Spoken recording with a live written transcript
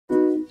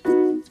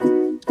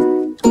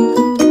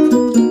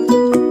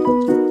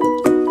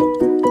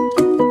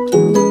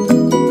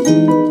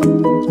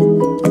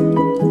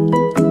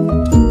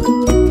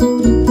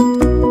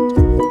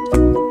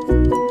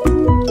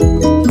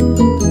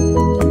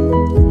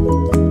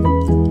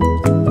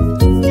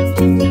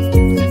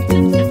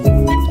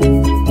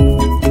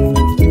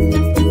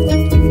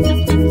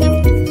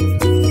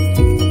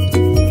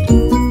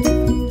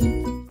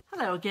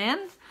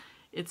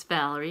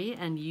Valerie,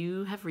 and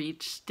you have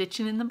reached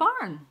Stitching in the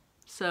Barn.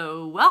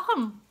 So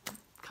welcome,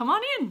 come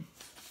on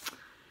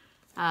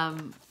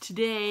in.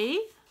 Today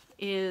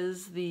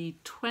is the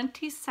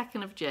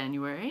 22nd of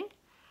January,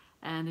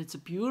 and it's a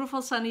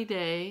beautiful sunny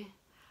day.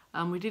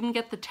 We didn't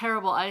get the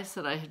terrible ice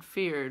that I had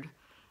feared.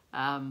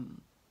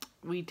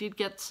 We did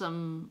get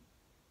some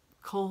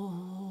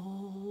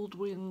cold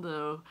wind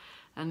though,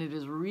 and it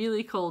is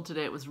really cold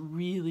today. It was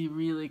really,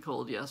 really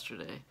cold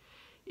yesterday.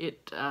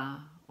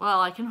 Well,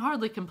 I can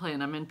hardly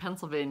complain. I'm in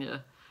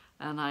Pennsylvania,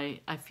 and I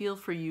feel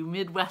for you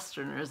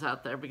Midwesterners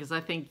out there, because I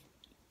think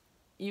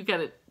you get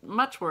it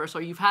much worse,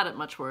 or you've had it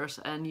much worse,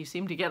 and you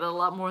seem to get it a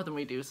lot more than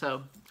we do,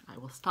 so I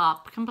will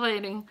stop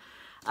complaining.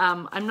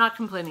 I'm not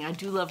complaining. I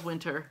do love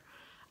winter,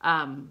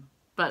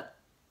 but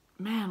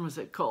man, was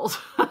it cold.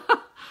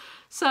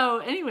 So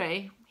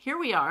anyway, here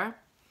we are.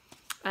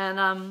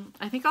 And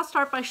I think I'll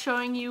start by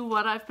showing you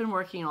what I've been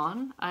working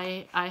on.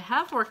 I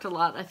have worked a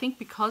lot. I think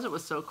because it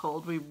was so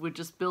cold, we would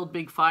just build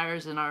big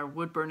fires in our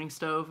wood-burning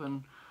stove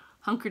and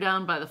hunker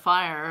down by the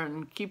fire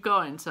and keep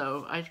going.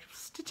 So I'm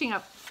stitching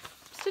up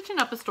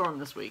a storm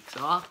this week.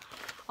 So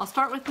I'll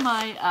start with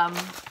my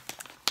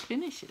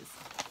finishes.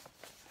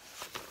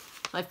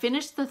 I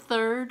finished the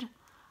third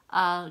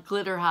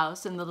glitter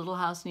house in the Little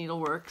House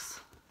Needleworks.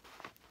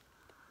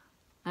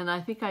 And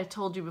I think I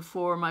told you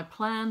before, my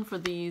plan for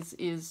these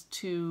is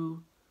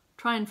to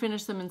try and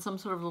finish them in some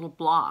sort of little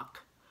block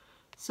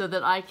so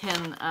that I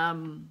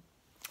can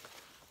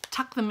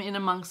tuck them in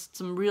amongst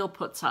some real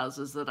putz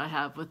houses that I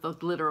have with the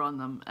glitter on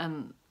them.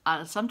 And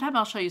sometime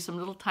I'll show you some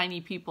little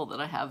tiny people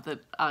that I have that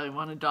I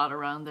want to dot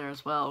around there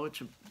as well,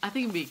 which I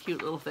think would be a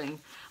cute little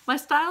thing. My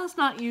style is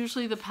not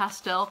usually the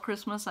pastel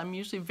Christmas. I'm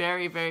usually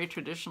very, very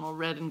traditional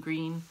red and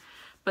green.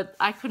 But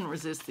I couldn't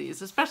resist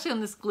these, especially on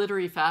this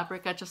glittery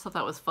fabric. I just thought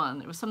that was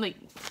fun. It was something,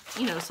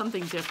 you know,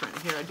 something different.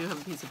 Here, I do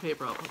have a piece of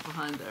paper I'll put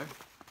behind there.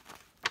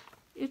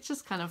 It's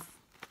just kind of,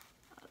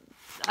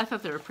 I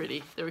thought they were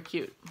pretty. They were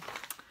cute.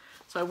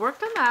 So I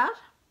worked on that.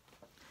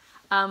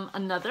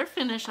 Another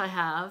finish I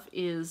have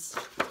is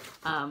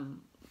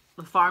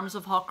the Farms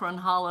of Hawk Run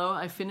Hollow.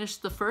 I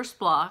finished the first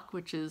block,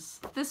 which is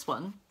this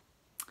one.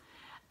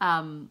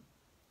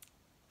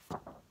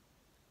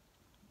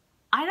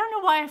 I don't know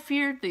why I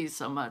feared these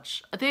so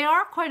much. They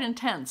are quite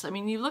intense. I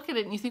mean, you look at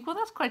it and you think, well,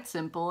 that's quite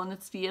simple, and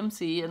it's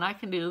DMC, and I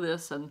can do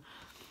this, and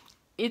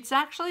it's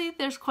actually,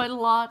 there's quite a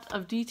lot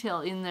of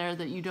detail in there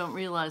that you don't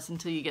realize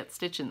until you get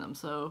stitching them.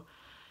 So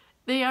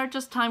they are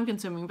just time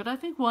consuming, but I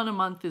think one a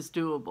month is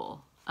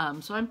doable.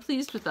 So I'm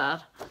pleased with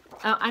that.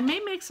 I may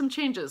make some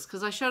changes,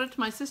 because I showed it to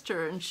my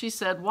sister, and she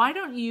said, why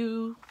don't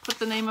you put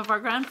the name of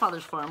our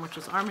grandfather's farm, which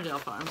was Armadale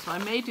Farm? So I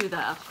may do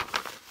that.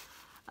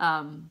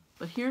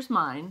 But here's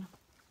mine.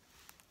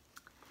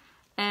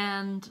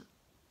 And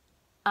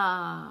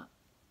the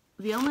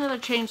only other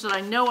change that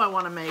I know I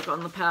want to make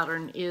on the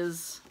pattern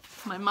is,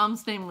 my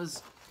mom's name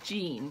was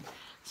Jean.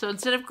 So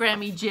instead of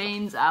Grammy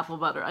Jane's apple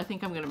butter, I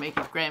think I'm going to make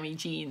it Grammy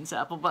Jean's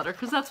apple butter,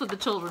 because that's what the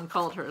children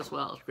called her as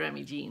well,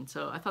 Grammy Jean.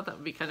 So I thought that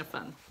would be kind of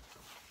fun.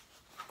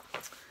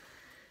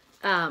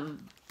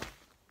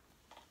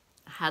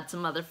 Had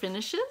some other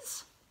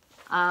finishes.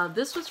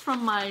 This was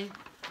from my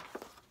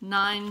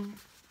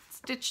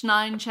Stitch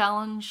 9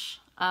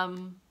 challenge.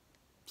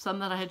 Some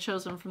that I had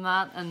chosen from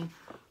that, and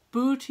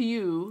Boo to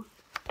You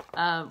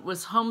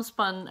was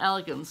Homespun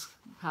Elegance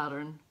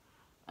pattern.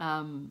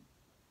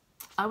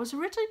 I was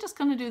originally just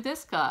going to do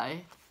this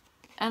guy,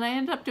 and I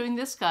ended up doing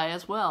this guy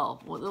as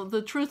well. Well,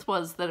 the truth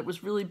was that it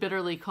was really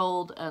bitterly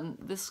cold, and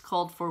this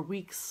called for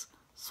weeks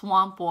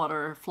swamp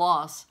water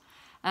floss,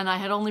 and I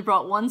had only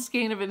brought one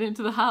skein of it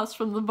into the house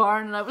from the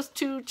barn, and I was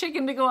too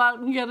chicken to go out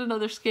and get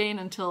another skein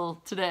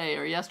until today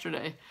or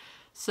yesterday,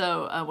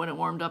 so when it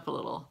warmed up a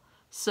little.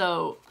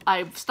 So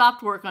I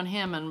stopped work on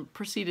him and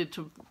proceeded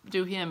to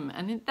do him,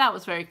 and that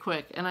was very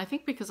quick. And I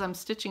think because I'm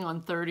stitching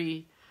on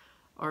 30,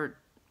 or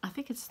I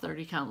think it's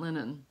 30 count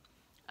linen,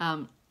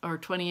 or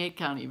 28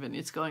 count even,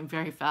 it's going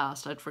very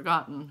fast. I'd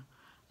forgotten.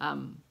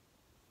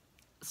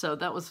 So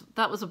that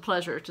was a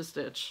pleasure to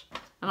stitch.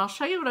 And I'll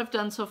show you what I've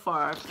done so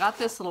far. I've got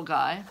this little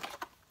guy,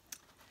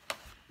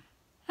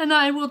 and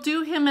I will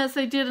do him as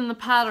they did in the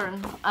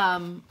pattern.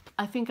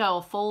 I think I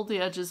will fold the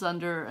edges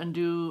under and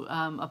do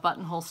a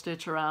buttonhole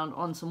stitch around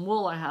on some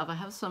wool I have. I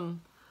have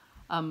some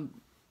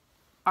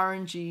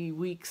orangey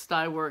Weeks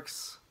Dye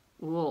Works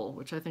wool,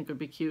 which I think would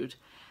be cute.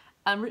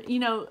 You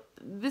know,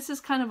 this is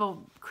kind of a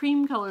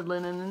cream colored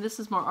linen, and this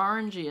is more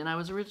orangey, and I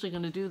was originally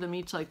going to do them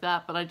each like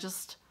that, but I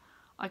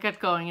got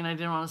going and I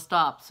didn't want to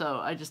stop, so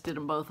I just did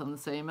them both on the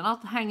same, and I'll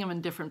hang them in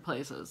different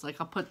places.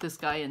 Like I'll put this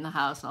guy in the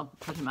house and I'll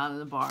put him out in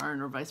the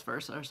barn, or vice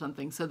versa or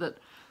something, so that,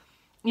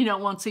 you know,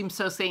 it won't seem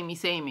so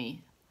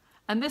samey.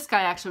 And this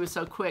guy actually was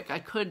so quick, I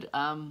could,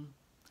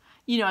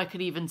 you know, I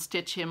could even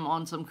stitch him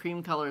on some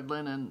cream colored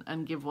linen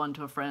and give one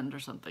to a friend or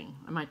something.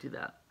 I might do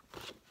that.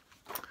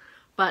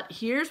 But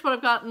here's what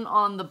I've gotten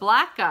on the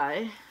black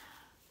guy.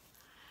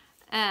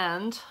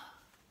 And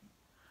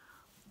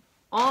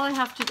all I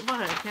have to do,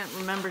 I can't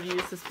remember to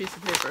use this piece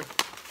of paper.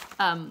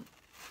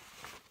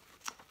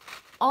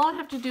 all I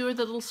have to do are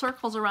the little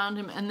circles around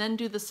him and then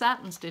do the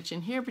satin stitch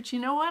in here. But you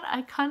know what?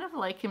 I kind of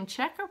like him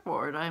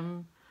checkerboard.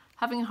 I'm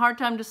having a hard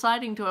time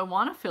deciding, do I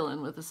want to fill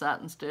in with the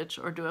satin stitch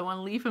or do I want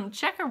to leave him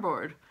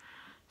checkerboard?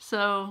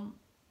 So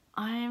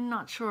I'm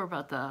not sure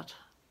about that.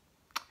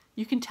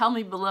 You can tell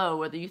me below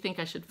whether you think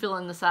I should fill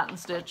in the satin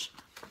stitch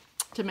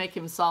to make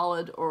him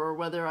solid or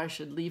whether I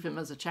should leave him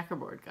as a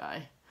checkerboard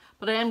guy.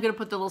 But I am going to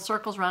put the little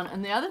circles around.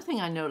 And the other thing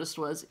I noticed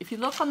was, if you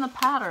look on the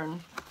pattern,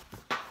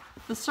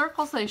 the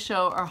circles they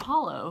show are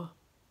hollow.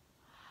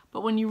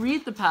 But when you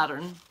read the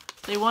pattern,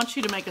 they want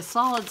you to make a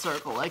solid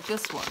circle like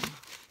this one.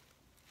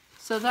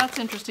 So that's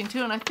interesting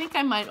too, and I think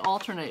I might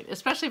alternate,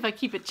 especially if I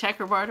keep it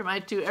checkerboard. I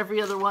might do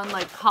every other one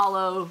like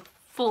hollow,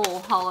 full,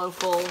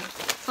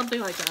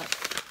 something like that.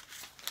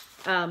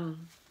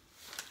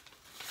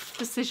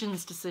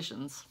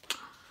 Decisions.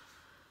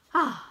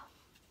 I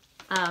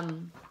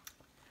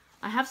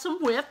have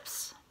some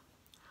whips.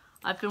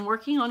 I've been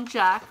working on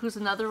Jack, who's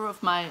another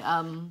of my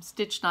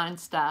Stitch 9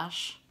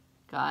 stash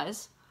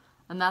guys,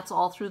 and that's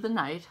all through the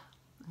night.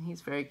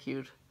 He's very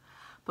cute.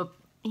 But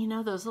you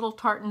know, those little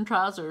tartan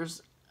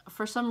trousers,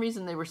 for some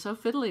reason they were so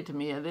fiddly to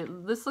me.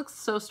 This looks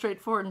so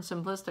straightforward and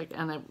simplistic,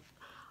 and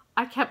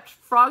I kept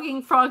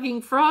frogging.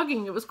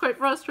 It was quite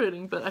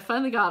frustrating, but I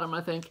finally got him,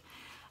 I think.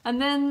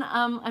 And then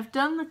I've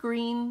done the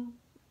green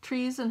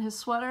trees in his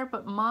sweater,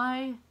 but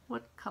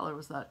what color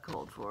was that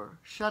called for?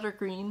 Shutter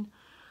green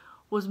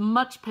was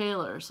much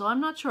paler. So I'm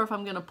not sure if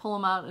I'm going to pull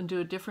him out and do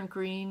a different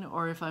green,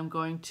 or if I'm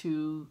going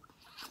to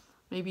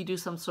maybe do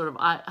some sort of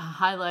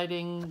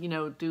highlighting, you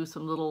know, do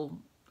some little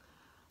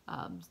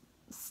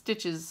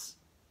stitches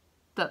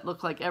that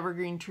look like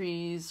evergreen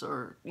trees,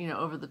 or, you know,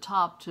 over the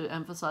top to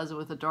emphasize it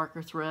with a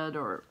darker thread,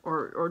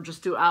 or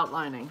just do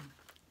outlining.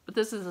 But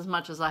this is as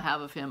much as I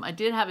have of him. I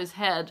did have his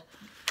head,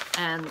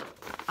 and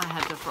I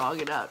had to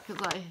frog it out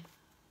because I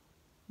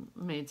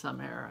made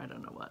some error. I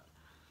don't know what.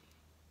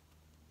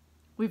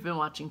 We've been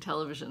watching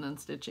television and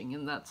stitching,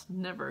 and that's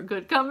never a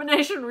good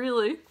combination,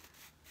 really.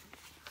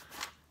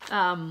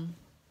 I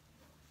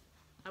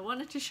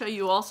wanted to show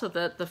you also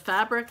that the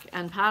fabric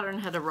and pattern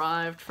had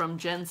arrived from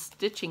Jen's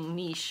Stitching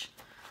Niche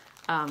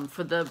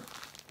for the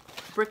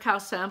Brick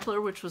House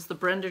Sampler, which was the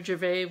Brenda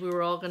Gervais. We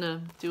were all going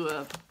to do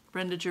a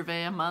Brenda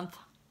Gervais a month.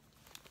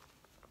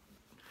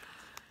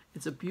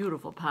 It's a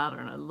beautiful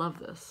pattern. I love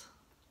this.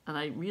 And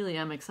I really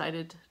am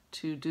excited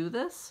to do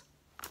this.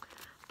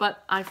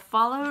 But I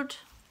followed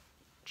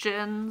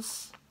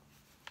Jen's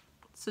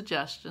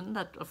suggestion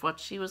of what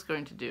she was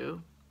going to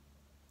do.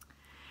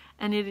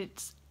 And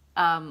it's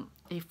a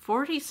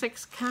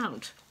 46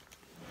 count.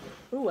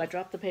 Ooh, I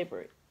dropped the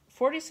paper.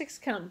 46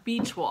 count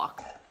beach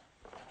walk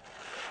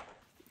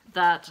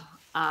that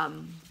I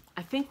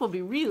think will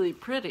be really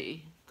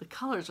pretty. The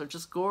colors are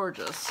just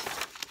gorgeous.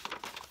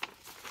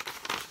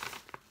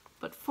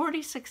 But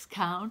 46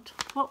 count,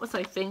 what was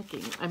I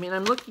thinking? I mean,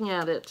 I'm looking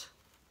at it.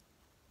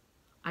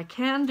 I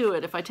can do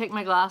it if I take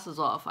my glasses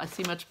off. I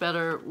see much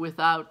better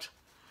without.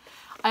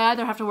 I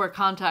either have to wear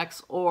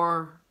contacts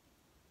or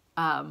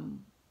I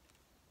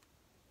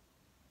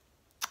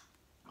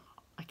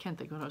can't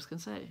think of what I was going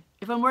to say.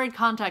 If I'm wearing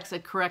contacts,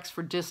 it corrects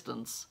for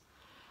distance.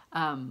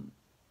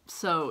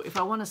 So if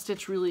I want to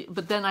stitch really,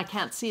 but then I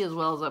can't see as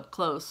well as up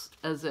close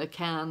as I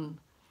can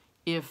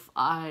if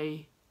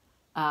I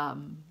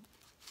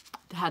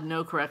had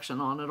no correction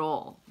on at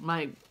all.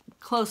 My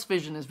close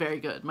vision is very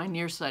good. My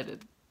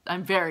nearsighted,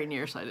 I'm very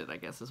nearsighted, I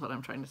guess is what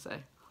I'm trying to say.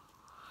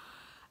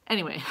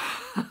 Anyway,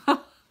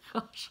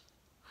 gosh.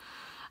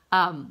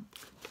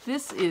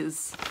 This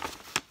is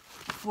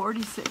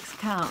 46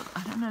 count.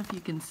 I don't know if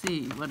you can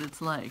see what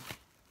it's like.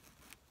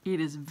 It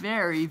is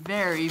very,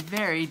 very,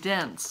 very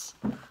dense.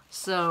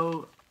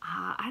 So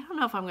I don't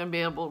know if I'm going to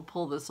be able to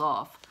pull this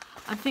off.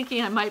 I'm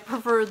thinking I might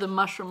prefer the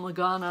Mushroom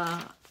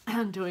Lagana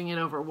and doing it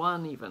over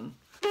one even.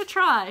 I'm going to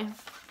try.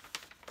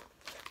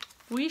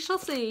 We shall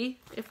see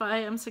if I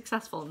am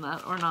successful in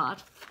that or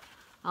not.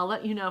 I'll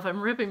let you know if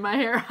I'm ripping my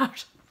hair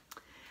out.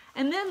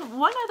 And then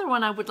one other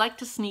one I would like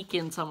to sneak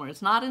in somewhere.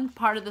 It's not in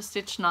part of the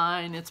Stitch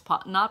 9. It's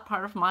not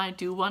part of my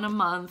do one a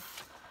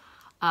month.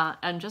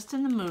 And just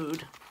in the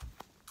mood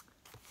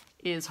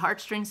is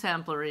Heartstring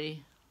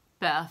Samplery,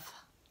 Beth,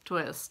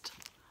 Twist.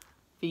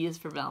 V is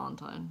for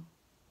Valentine.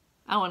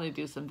 I want to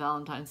do some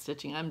Valentine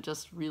stitching. I'm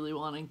just really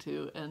wanting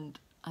to, and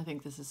I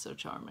think this is so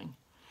charming.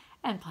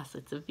 And plus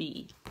it's a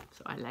V,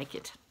 so I like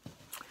it.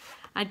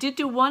 I did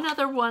do one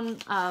other one.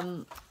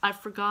 I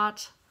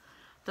forgot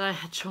that I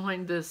had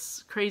joined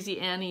this Crazy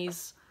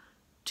Annie's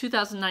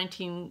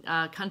 2019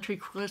 Country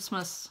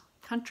Christmas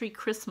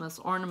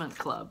Ornament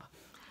Club.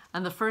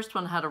 And the first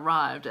one had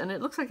arrived, and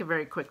it looks like a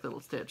very quick little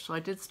stitch. So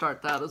I did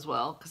start that as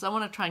well, because I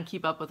want to try and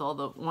keep up with all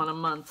the one a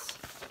months.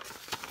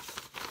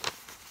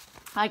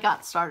 I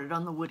got started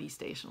on the Woody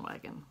station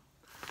wagon.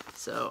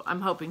 So I'm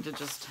hoping to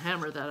just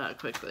hammer that out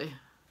quickly.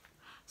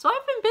 So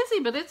I've been busy,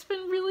 but it's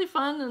been really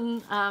fun,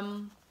 and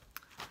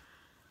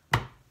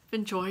I've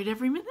enjoyed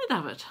every minute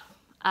of it.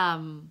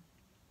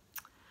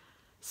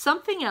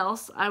 Something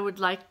else I would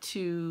like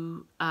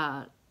to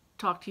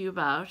talk to you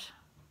about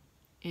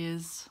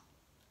is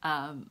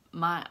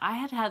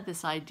I had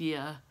this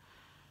idea,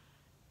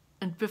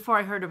 and before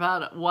I heard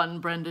about it, one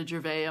Brenda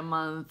Gervais a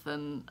month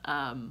and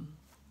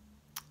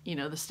you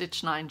know, the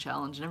Stitch 9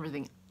 challenge and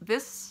everything.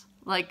 This,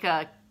 like,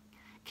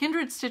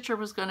 Kindred Stitcher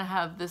was going to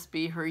have this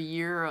be her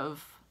year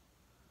of,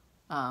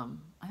 I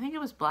think it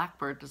was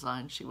Blackbird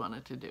designs she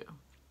wanted to do,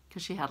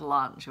 because she had a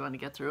lot and she wanted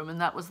to get through them.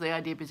 And that was the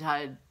idea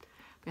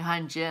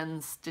behind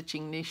Jen's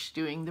Stitching Niche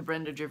doing the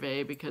Brenda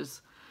Gervais,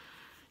 because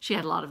she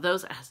had a lot of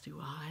those, as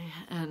do I,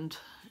 and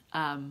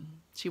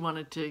she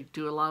wanted to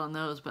do a lot on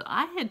those. But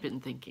I had been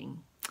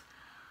thinking,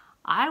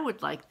 I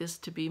would like this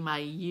to be my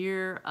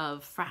year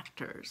of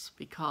Frakturs,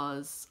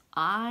 because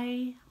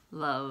I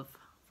love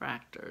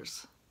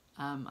Frakturs.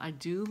 I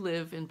do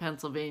live in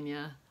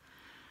Pennsylvania.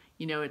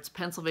 You know, it's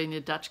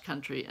Pennsylvania Dutch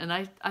country. And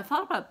I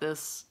thought about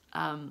this.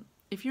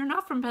 If you're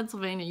not from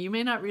Pennsylvania, you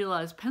may not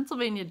realize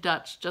Pennsylvania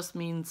Dutch just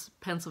means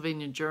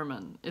Pennsylvania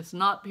German. It's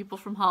not people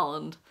from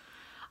Holland.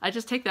 I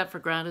just take that for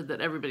granted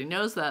that everybody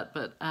knows that,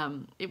 but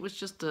it was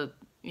just a,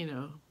 you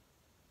know,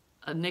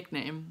 a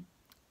nickname,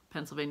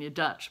 Pennsylvania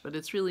Dutch, but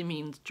it really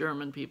means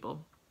German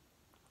people.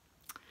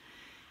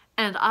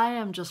 And I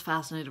am just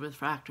fascinated with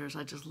Frakturs.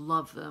 I just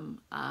love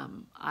them.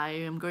 I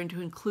am going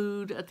to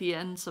include at the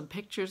end some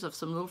pictures of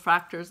some little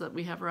Frakturs that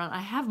we have around. I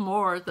have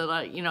more that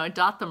I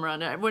dot them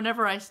around.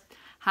 Whenever I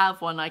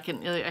have one, I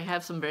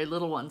have some very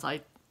little ones.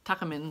 I tuck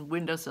them in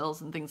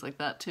windowsills and things like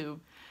that too.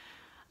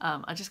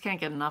 I just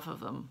can't get enough of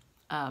them.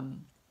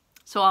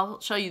 So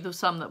I'll show you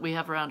some that we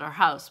have around our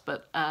house,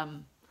 but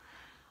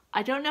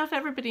I don't know if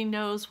everybody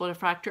knows what a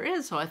Fraktur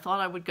is, so I thought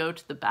I would go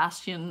to the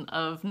bastion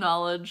of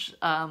knowledge,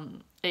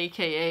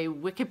 aka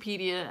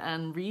Wikipedia,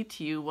 and read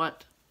to you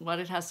what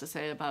it has to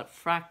say about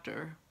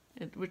Fraktur,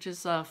 which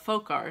is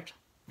folk art.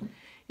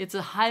 It's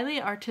a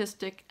highly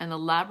artistic and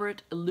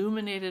elaborate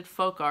illuminated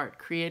folk art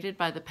created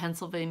by the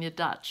Pennsylvania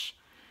Dutch,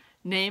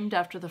 named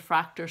after the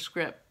Fraktur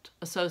script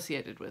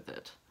associated with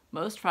it.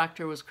 Most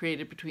Fraktur was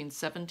created between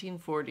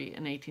 1740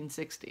 and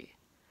 1860.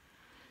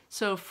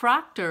 So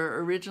Fraktur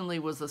originally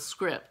was a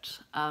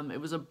script.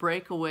 It was a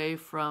breakaway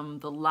from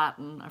the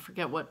Latin. I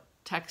forget what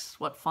text,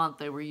 what font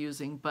they were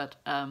using, but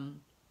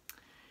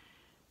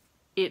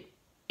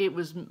it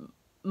was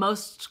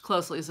most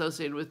closely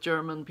associated with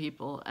German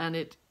people, and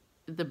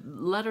the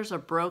letters are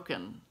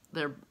broken.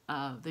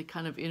 They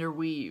kind of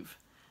interweave,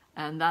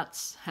 and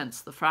that's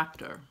hence the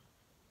Fraktur.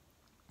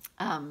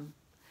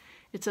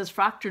 It says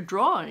Fraktur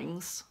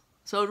drawings.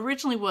 So it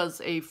originally was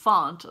a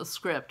font, a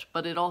script,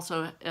 but it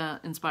also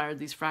inspired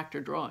these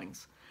Fraktur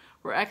drawings.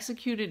 Were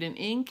executed in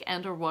ink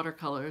and or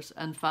watercolors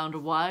and found a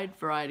wide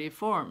variety of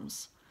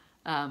forms.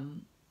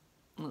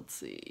 Let's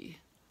see.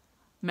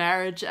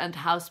 Marriage and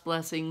house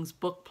blessings,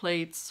 book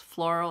plates,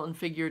 floral and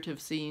figurative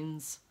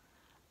scenes.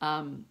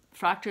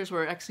 Frakturs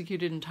were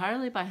executed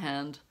entirely by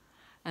hand,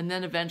 and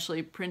then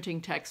eventually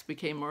printing text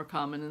became more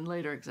common in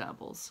later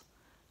examples.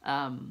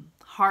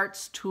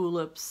 Hearts,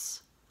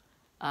 tulips,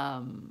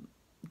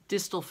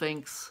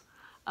 distelfinks,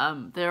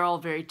 they're all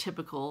very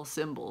typical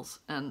symbols.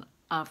 And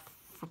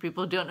for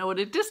people who don't know what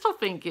a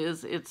distelfink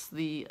is, it's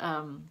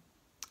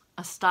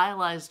a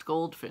stylized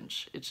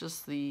goldfinch. It's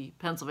just the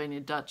Pennsylvania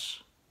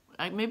Dutch,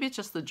 maybe it's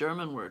just the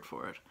German word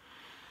for it.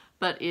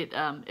 But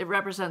it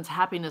represents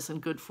happiness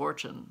and good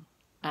fortune.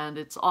 And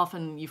it's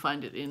often, you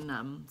find it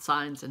in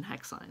signs and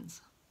hex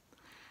signs.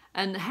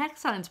 And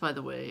hex signs, by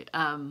the way,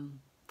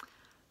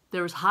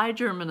 there was High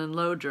German and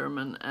Low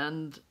German,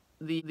 and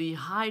the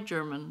High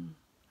German,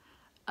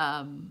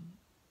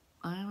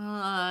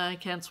 I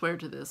can't swear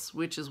to this,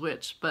 which is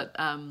which, but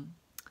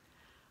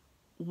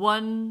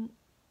one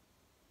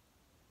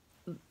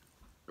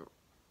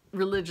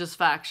religious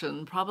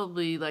faction,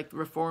 probably like the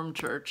Reformed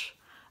Church,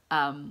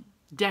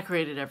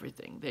 decorated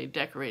everything. They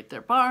decorate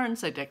their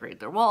barns, they decorate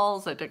their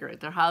walls, they decorate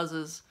their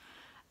houses.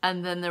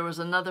 And then there was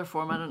another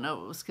form, I don't know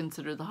if it was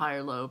considered the high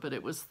or low, but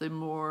it was the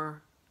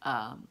more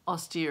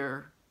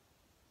austere,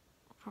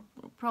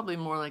 probably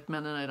more like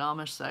Mennonite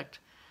Amish sect,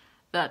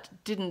 that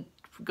didn't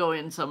go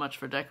in so much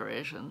for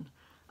decoration.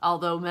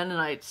 Although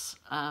Mennonites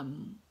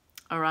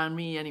around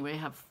me anyway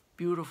have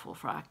beautiful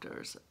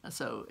Frakturs.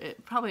 So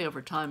probably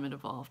over time it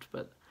evolved,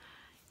 but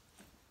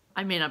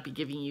I may not be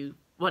giving you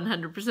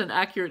 100%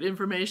 accurate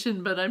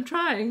information, but I'm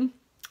trying.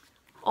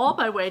 All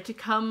by way to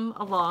come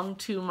along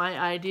to my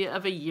idea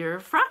of a year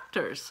of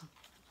Frakturs.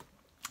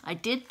 I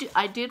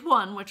did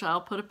one, which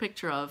I'll put a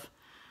picture of,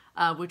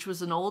 which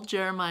was an old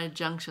Jeremiah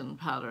Junction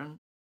pattern.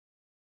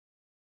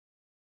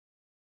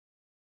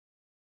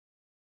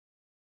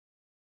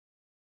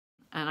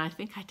 And I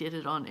think I did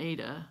it on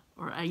Ada,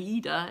 or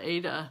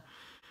Ada.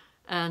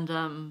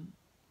 And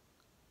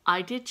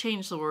I did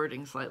change the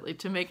wording slightly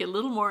to make it a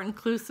little more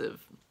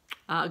inclusive.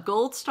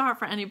 Gold star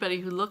for anybody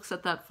who looks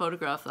at that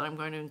photograph that I'm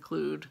going to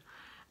include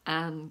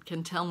and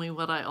can tell me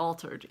what I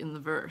altered in the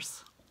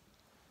verse.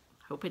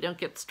 Hope I don't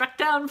get struck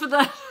down for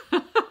that.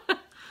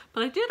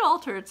 But I did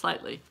alter it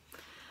slightly.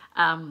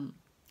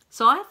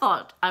 So I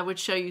thought I would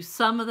show you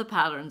some of the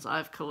patterns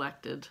I've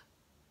collected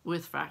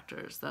with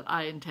Frakturs that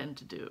I intend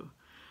to do.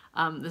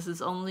 This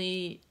is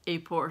only a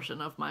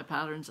portion of my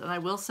patterns, and I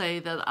will say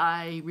that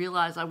I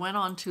realized I went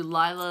on to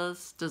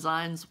Lila's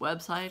Designs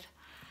website,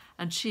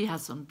 and she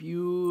has some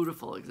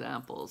beautiful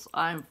examples.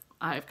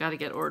 I've got to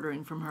get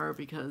ordering from her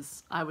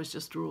because I was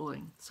just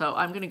drooling. So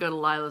I'm going to go to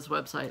Lila's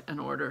website and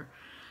order,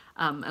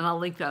 and I'll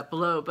link that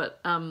below, but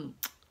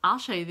I'll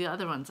show you the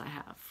other ones I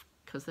have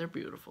because they're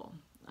beautiful.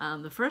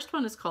 The first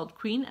one is called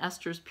Queen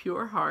Esther's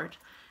Pure Heart,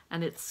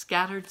 and it's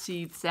scattered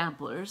seed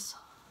samplers.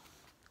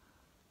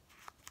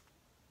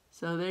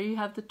 So there you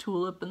have the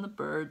tulip and the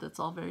bird. That's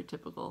all very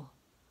typical.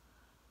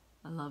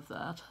 I love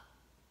that.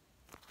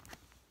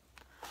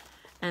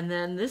 And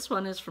then this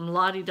one is from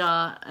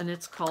La-Di-Da, and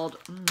it's called,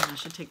 I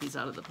should take these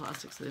out of the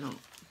plastic so they don't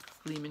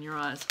gleam in your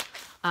eyes,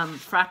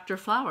 Fraktur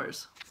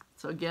Flowers.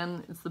 So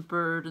again, it's the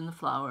bird and the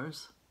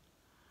flowers.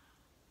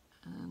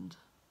 And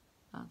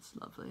that's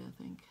lovely, I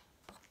think.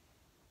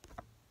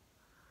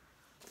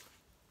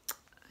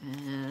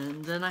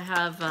 And then I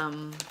have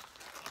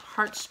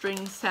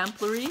Heartstring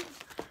Samplery,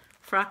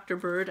 Fraktur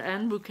Bird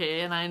and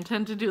Bouquet, and I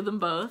intend to do them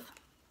both.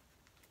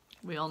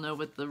 We all know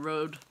what the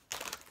road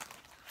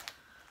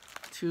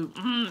to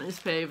is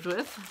paved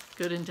with.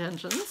 Good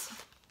intentions.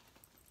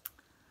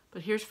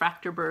 But here's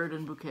Fraktur Bird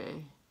and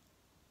Bouquet.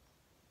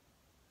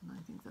 And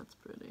I think that's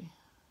pretty.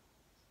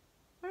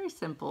 Very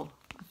simple.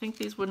 I think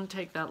these wouldn't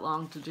take that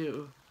long to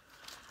do.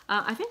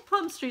 I think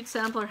Plum Street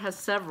Sampler has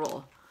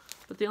several,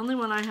 but the only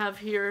one I have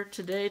here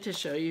today to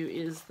show you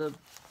is the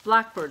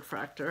Blackbird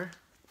Fraktur.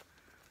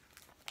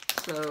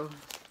 So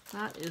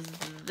that is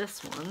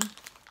this one.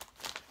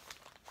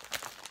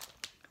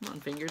 Come on,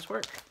 fingers,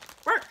 work.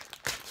 Work!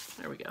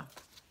 There we go.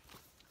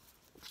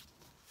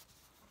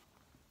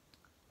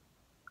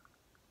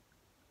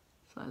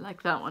 So I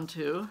like that one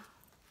too.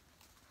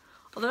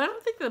 Although I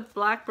don't think the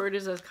blackbird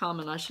is as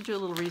common. I should do a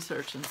little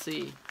research and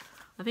see.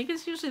 I think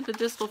it's usually the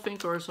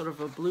distelfink or sort of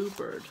a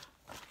bluebird.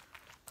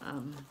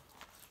 You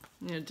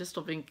know,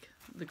 distelfink,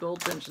 the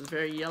goldfinch is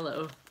very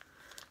yellow.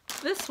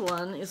 This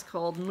one is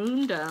called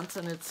Moon Dance,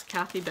 and it's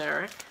Kathy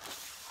Barrick.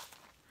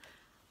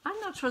 I'm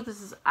not sure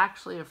this is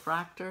actually a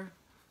Fraktur,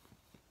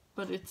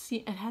 but it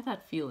had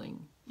that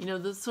feeling. You know,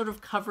 the sort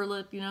of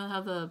coverlet, you know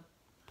how the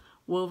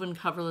woven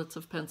coverlets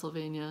of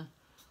Pennsylvania,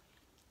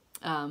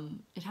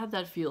 it had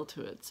that feel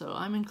to it, so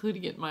I'm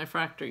including it in my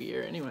Fraktur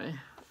year anyway.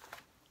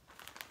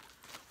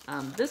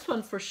 This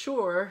one for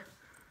sure,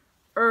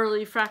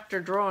 Early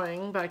Fraktur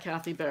Drawing by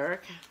Kathy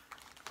Barrick.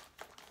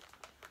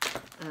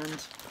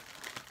 And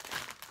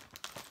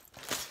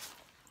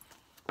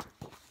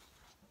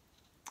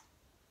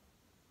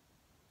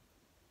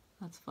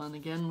that's fun,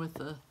 again with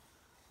the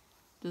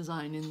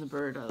design in the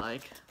bird I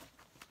like.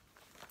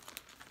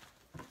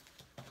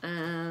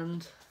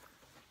 And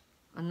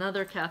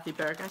another Kathy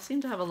Barrick. I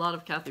seem to have a lot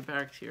of Kathy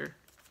Barricks here.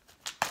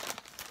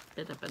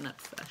 Bit of an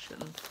obsession.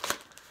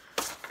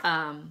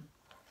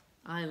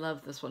 I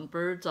love this one,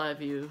 Bird's Eye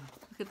View.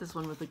 Look at this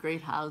one with the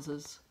great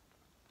houses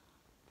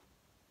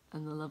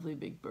and the lovely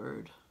big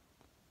bird.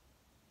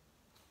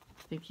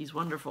 I think he's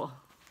wonderful.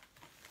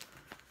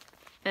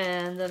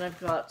 And then I've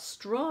got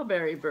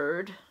Strawberry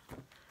Bird.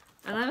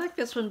 And I like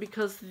this one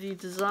because the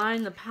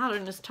design, the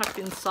pattern is tucked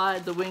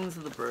inside the wings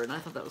of the bird. And I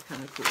thought that was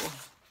kind of cool.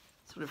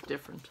 Sort of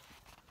different.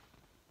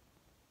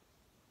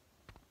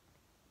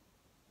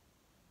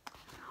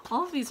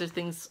 All of these are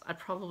things I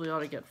probably ought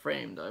to get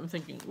framed. I'm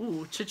thinking,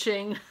 ooh,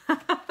 cha-ching.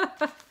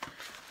 I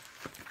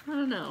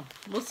don't know.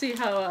 We'll see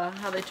how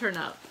they turn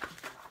out.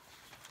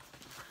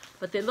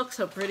 But they look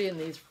so pretty in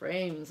these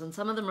frames. And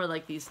some of them are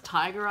like these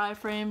tiger eye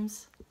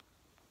frames.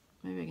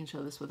 Maybe I can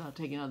show this without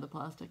taking out the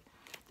plastic.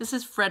 This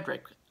is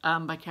Frederick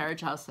by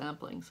Carriage House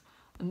Samplings.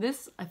 And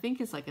this, I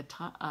think, is like a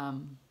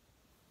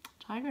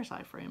tiger's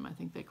eye frame, I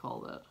think they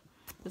call that.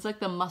 It's like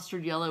the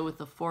mustard yellow with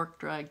the fork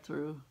dragged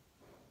through.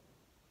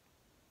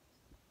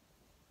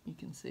 You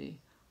can see.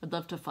 I'd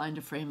love to find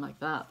a frame like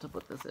that to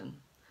put this in.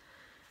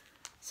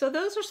 So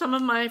those are some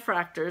of my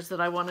Frakturs that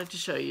I wanted to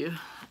show you.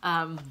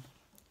 Aren't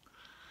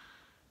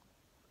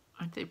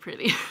they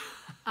pretty?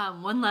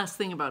 One last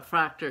thing about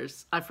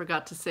Frakturs. I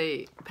forgot to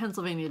say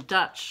Pennsylvania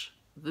Dutch.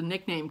 The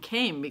nickname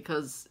came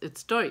because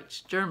it's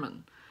Deutsch,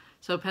 German.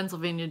 So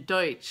Pennsylvania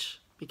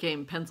Deutsch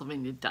became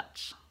Pennsylvania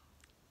Dutch.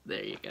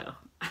 There you go.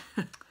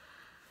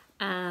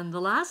 And the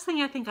last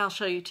thing I think I'll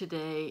show you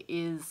today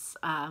is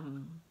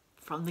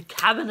from the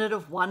Cabinet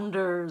of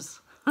Wonders.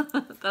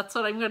 That's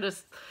what I'm going to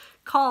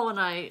call when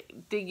I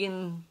dig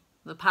in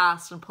the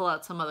past and pull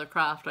out some other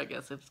craft, I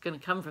guess. It's going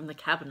to come from the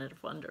Cabinet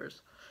of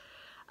Wonders.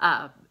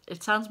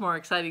 It sounds more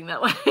exciting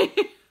that way.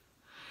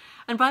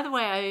 And by the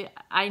way,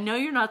 I know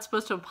you're not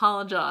supposed to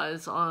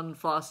apologize on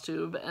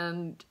Flosstube,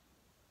 and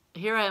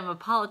here I am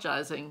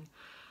apologizing.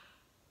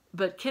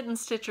 But Kitten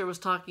Stitcher was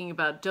talking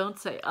about don't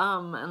say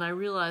and I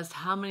realized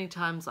how many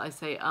times I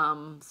say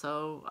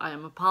so I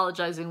am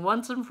apologizing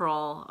once and for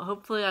all.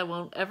 Hopefully I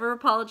won't ever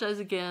apologize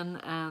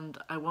again, and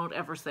I won't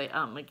ever say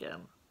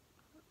again.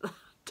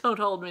 Don't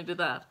hold me to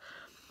that.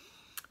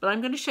 But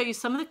I'm going to show you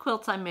some of the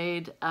quilts I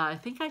made. I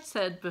think I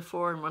said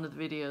before in one of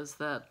the videos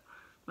that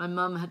my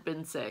mom had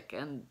been sick,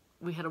 and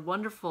we had a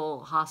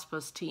wonderful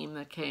hospice team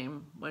that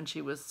came when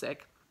she was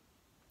sick.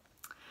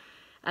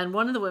 And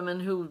one of the women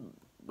who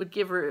would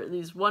give her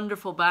these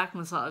wonderful back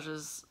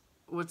massages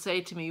would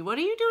say to me, "What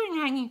are you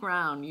doing hanging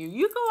around?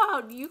 You go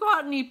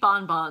out and eat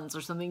bonbons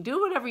or something. Do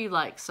whatever you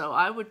like." So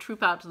I would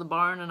troop out to the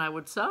barn and I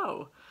would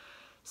sew.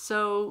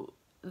 So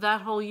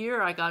that whole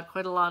year I got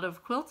quite a lot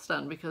of quilts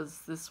done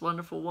because this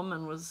wonderful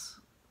woman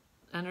was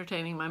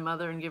entertaining my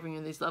mother and giving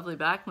her these lovely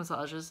back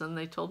massages, and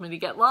they told me to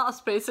get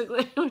lost,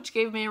 basically, which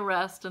gave me a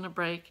rest and a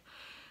break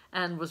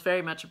and was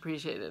very much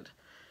appreciated.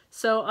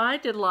 So I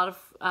did a lot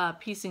of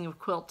piecing of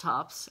quilt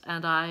tops,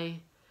 and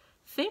I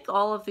think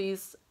all of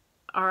these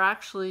are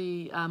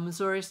actually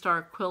Missouri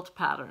Star quilt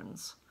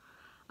patterns.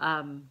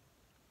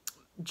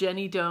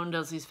 Jenny Doan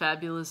does these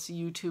fabulous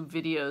YouTube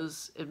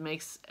videos. It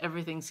makes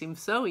everything seem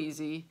so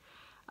easy.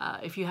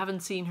 If you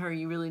haven't seen her,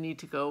 you really need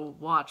to go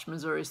watch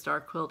Missouri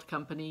Star Quilt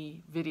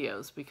Company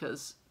videos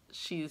because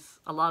she's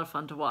a lot of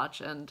fun to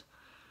watch and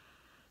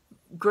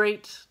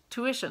great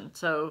tuition.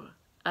 So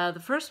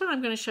the first one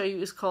I'm going to show you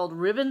is called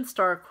Ribbon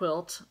Star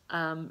Quilt.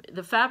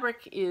 The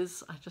fabric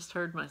is, I just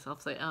heard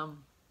myself say,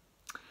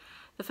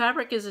 the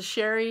fabric is a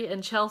Sherry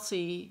and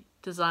Chelsea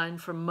design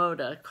from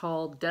Moda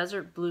called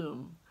Desert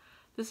Bloom.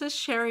 This is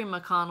Sherry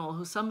McConnell,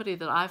 who's somebody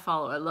that I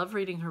follow. I love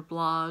reading her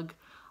blog.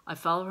 I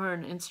follow her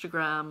on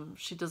Instagram.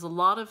 She does a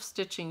lot of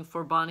stitching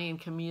for Bonnie and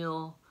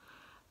Camille,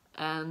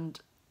 and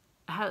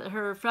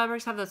her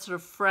fabrics have that sort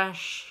of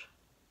fresh,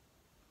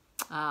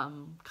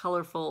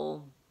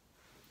 colorful,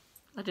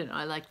 I don't know,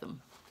 I like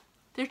them.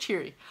 They're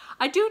cheery.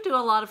 I do a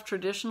lot of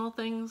traditional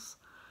things.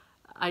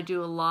 I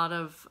do a lot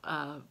of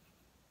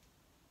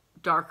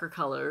darker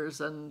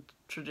colors and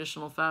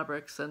traditional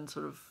fabrics and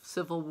sort of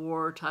Civil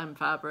War time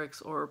fabrics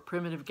or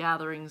primitive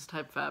gatherings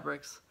type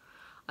fabrics.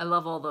 I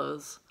love all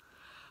those.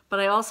 But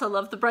I also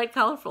love the bright,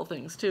 colorful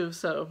things too,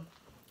 so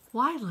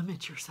why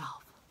limit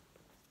yourself?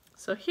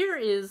 So here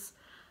is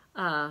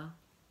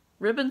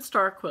Ribbon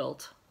Star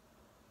Quilt.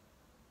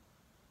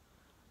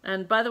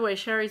 And by the way,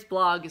 Sherry's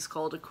blog is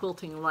called A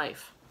Quilting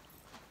Life.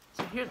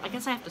 So here, I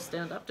guess I have to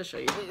stand up to show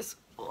you these.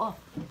 Oh.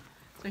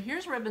 So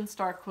here's Ribbon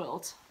Star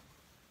Quilt.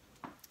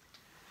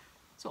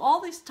 So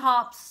all these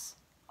tops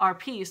are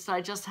pieced.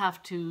 I just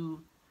have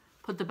to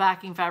put the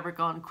backing fabric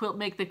on,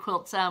 make the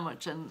quilt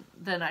sandwich, and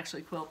then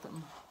actually quilt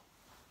them.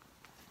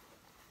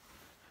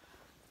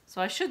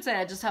 So I should say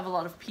I just have a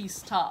lot of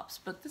pieced tops,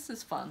 but this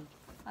is fun.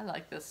 I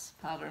like this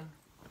pattern.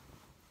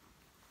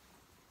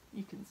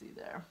 You can see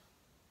there.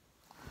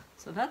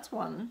 So that's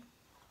one.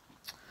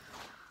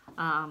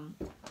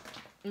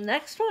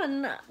 Next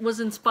one was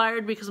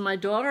inspired because my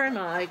daughter and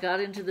I got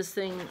into this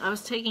thing. I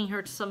was taking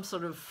her to some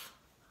sort of,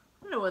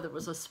 I don't know whether it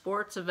was a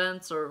sports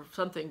events or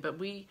something, but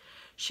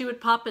she would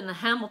pop in the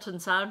Hamilton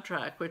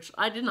soundtrack, which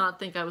I did not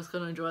think I was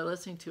going to enjoy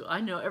listening to. I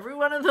know every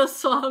one of those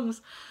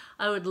songs.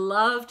 I would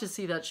love to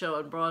see that show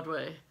on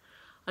Broadway.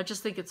 I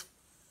just think it's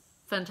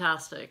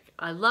fantastic.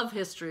 I love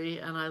history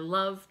and I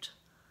loved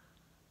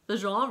the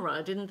genre.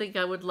 I didn't think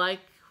I would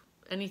like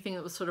anything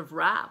that was sort of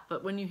rap,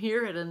 but when you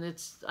hear it, and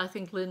I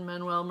think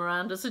Lin-Manuel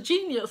Miranda's a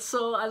genius,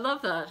 so I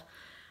love that.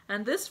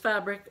 And this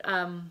fabric,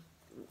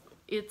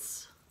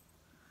 it's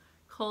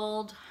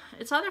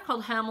either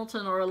called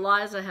Hamilton or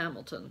Eliza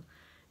Hamilton.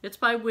 It's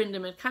by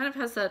Wyndham. It kind of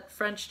has that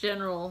French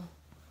general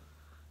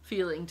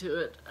feeling to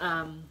it.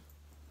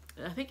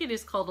 I think it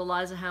is called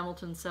Eliza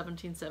Hamilton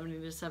 1770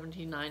 to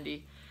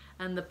 1790.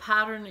 And the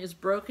pattern is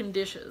broken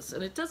dishes.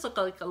 And it does look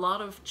like a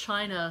lot of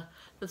china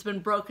that's been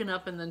broken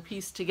up and then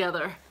pieced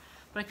together.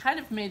 But I kind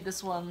of made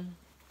this one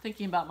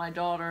thinking about my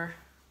daughter.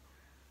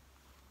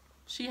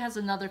 She has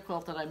another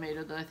quilt that I made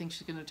her that I think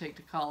she's going to take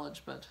to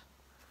college, but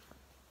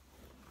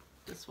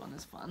this one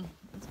is fun.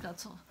 It's got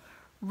some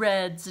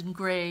reds and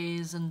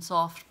grays and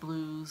soft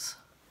blues.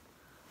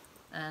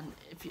 And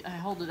if I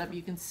hold it up,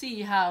 you can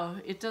see how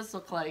it does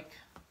look like,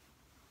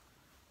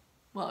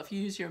 well, if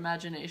you use your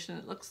imagination,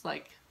 it looks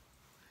like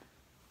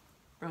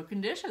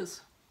broken dishes.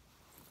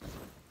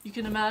 You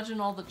can imagine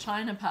all the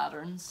china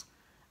patterns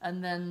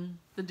and then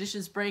the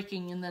dishes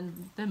breaking and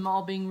then them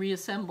all being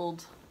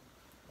reassembled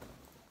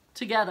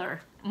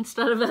together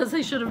instead of as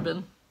they should have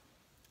been.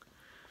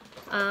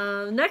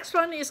 Next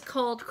one is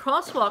called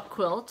Crosswalk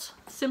Quilt,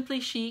 Simply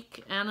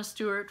Chic, Anna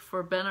Stewart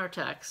for Ben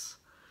Artex.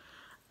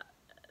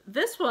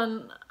 This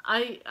one,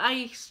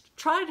 I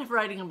tried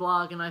writing a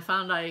blog and I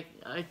found I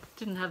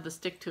didn't have the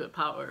stick-to-it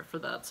power for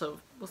that, so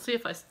we'll see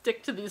if I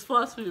stick to these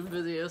Flosstube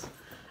videos.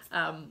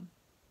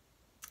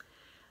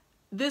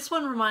 This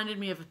one reminded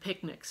me of a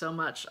picnic so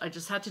much. I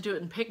just had to do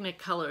it in picnic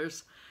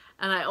colors,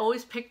 and I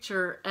always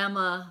picture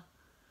Emma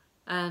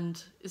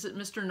and, is it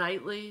Mr.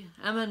 Knightley?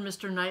 Emma and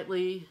Mr.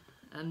 Knightley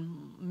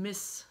and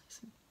Miss,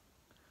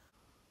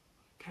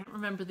 I can't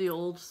remember the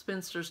old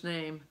spinster's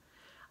name,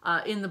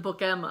 in the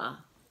book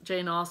Emma,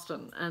 Jane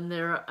Austen, and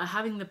they're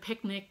having the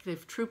picnic.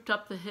 They've trooped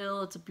up the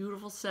hill. It's a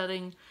beautiful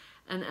setting,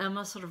 and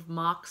Emma sort of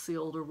mocks the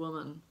older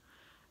woman,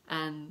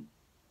 and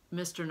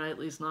Mr.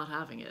 Knightley's not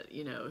having it.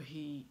 You know,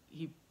 he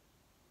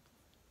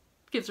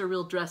gives her a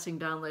real dressing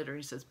down later.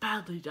 He says,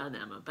 "Badly done,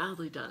 Emma,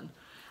 badly done."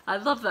 I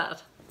love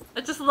that.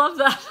 I just love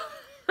that.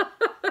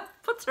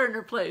 Puts her in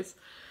her place.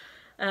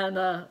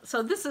 And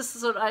so this is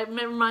sort of, it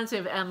reminds me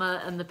of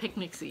Emma and the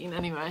picnic scene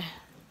anyway.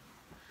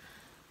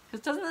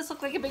 Because doesn't this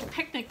look like a big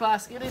picnic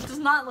basket? It does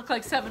not look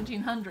like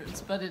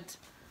 1700s, but it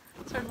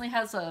certainly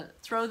has a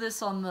throw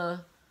this on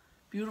the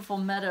beautiful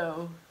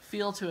meadow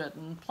feel to it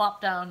and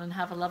plop down and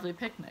have a lovely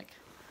picnic.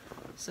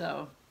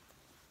 So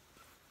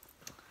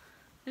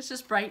it's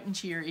just bright and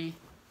cheery.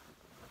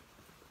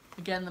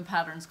 Again, the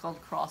pattern's called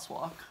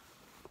Crosswalk.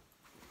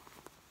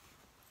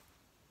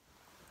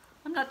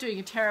 I'm not doing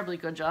a terribly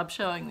good job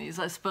showing these,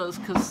 I suppose,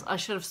 because I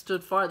should have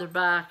stood farther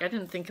back. I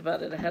didn't think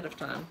about it ahead of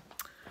time.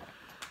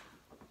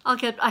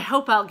 I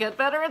hope I'll get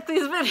better at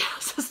these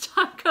videos as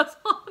time goes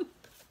on.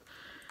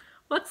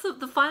 What's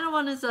the final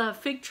one is a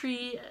fig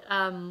tree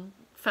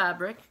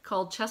fabric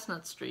called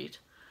Chestnut Street,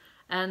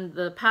 and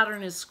the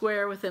pattern is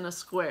square within a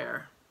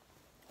square.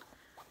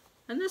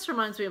 And this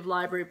reminds me of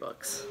library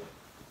books.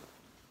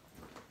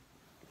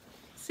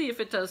 See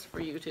if it does for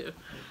you too.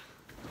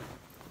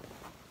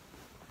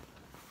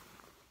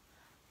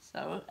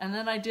 So, and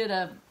then I did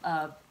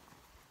a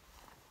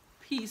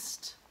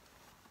pieced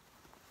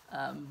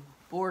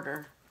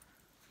border,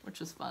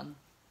 which was fun,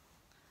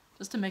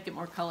 just to make it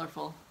more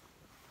colorful.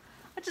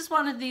 I just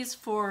wanted these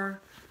for,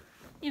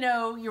 you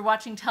know, you're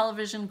watching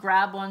television,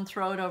 grab one,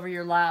 throw it over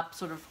your lap,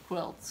 sort of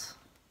quilts.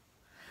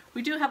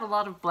 We do have a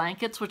lot of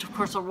blankets, which of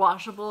course are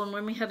washable, and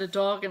when we had a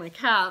dog and a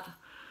cat,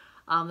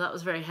 that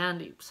was very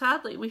handy.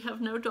 Sadly, we have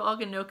no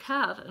dog and no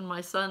cat, and my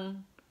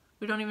son,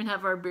 we don't even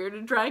have our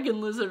bearded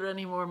dragon lizard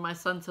anymore. My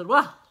son said,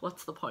 well,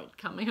 what's the point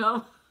coming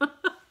home?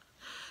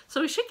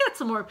 So we should get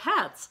some more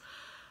pets.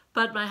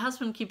 But my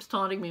husband keeps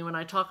taunting me when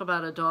I talk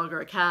about a dog or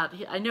a cat.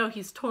 I know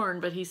he's torn,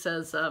 but he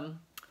says, well,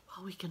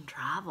 we can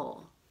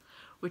travel,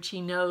 which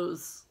he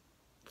knows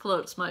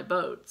floats my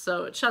boat.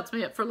 So it shuts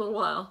me up for a little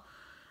while.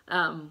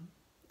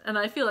 And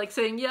I feel like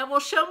saying, yeah, well,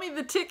 show me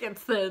the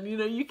tickets then. You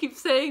know, you keep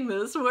saying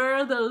this. Where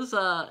are those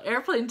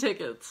airplane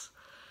tickets?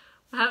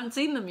 I haven't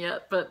seen them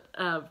yet, but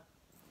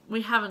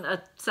we haven't,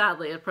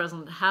 sadly, at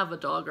present, have a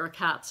dog or a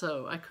cat,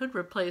 so I could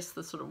replace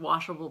the sort of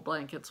washable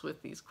blankets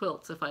with these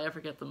quilts if I ever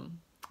get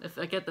them, if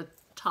I get the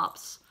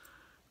tops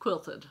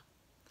quilted.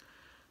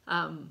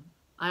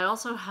 I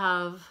also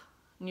have,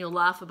 and you'll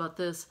laugh about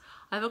this,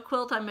 I have a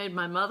quilt I made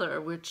my mother,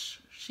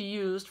 which she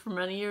used for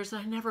many years,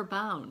 and I never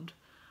bound.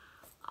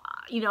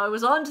 You know, I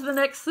was on to the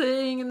next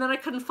thing, and then I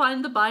couldn't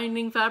find the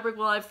binding fabric.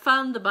 Well, I've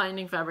found the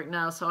binding fabric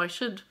now, so I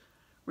should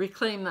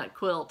reclaim that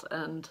quilt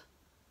and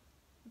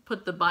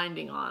put the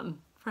binding on,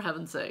 for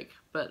heaven's sake.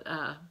 But,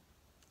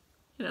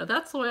 you know,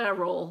 that's the way I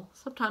roll.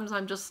 Sometimes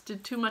I'm just in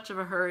too much of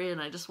a hurry,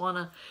 and I just want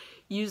to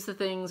use the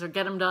things or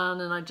get them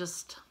done, and I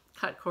just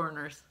cut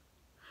corners.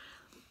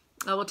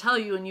 I will tell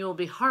you, and you will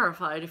be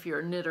horrified if you're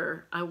a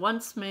knitter, I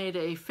once made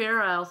a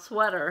Fair Isle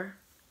sweater,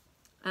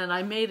 and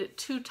I made it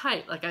too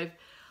tight. Like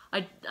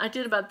I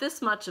did about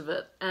this much of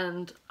it,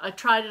 and I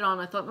tried it on.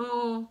 I thought,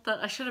 oh, that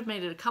I should have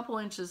made it a couple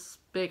inches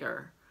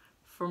bigger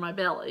for my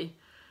belly.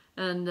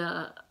 And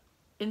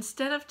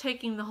instead of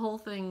taking the whole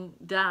thing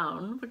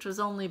down, which was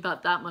only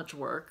about that much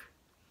work,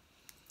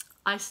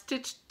 I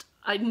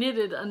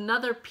knitted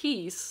another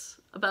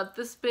piece about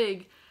this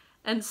big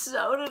and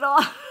sewed it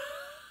on.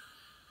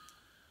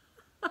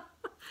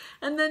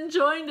 And then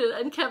joined it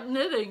and kept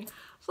knitting.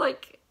 It's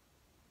like,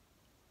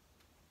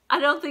 I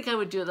don't think I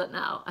would do that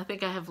now. I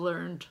think I have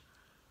learned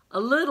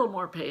a little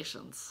more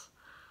patience,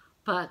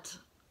 but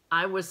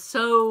I was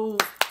so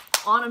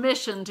on a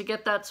mission to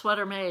get that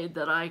sweater made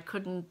that I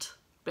couldn't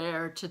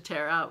bear to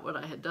tear out what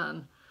I had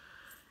done.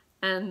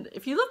 And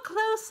if you look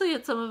closely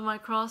at some of my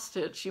cross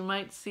stitch, you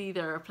might see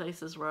there are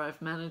places where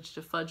I've managed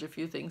to fudge a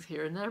few things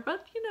here and there,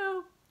 but you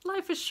know,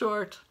 life is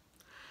short.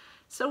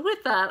 So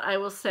with that, I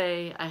will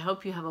say, I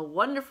hope you have a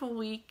wonderful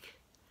week.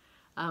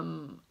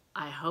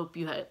 I hope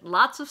you had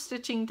lots of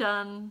stitching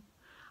done.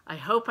 I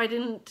hope I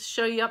didn't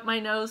show you up my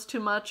nose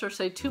too much or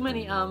say too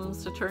many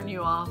ums to turn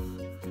you off.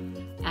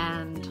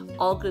 And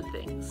all good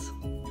things.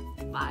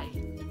 Bye.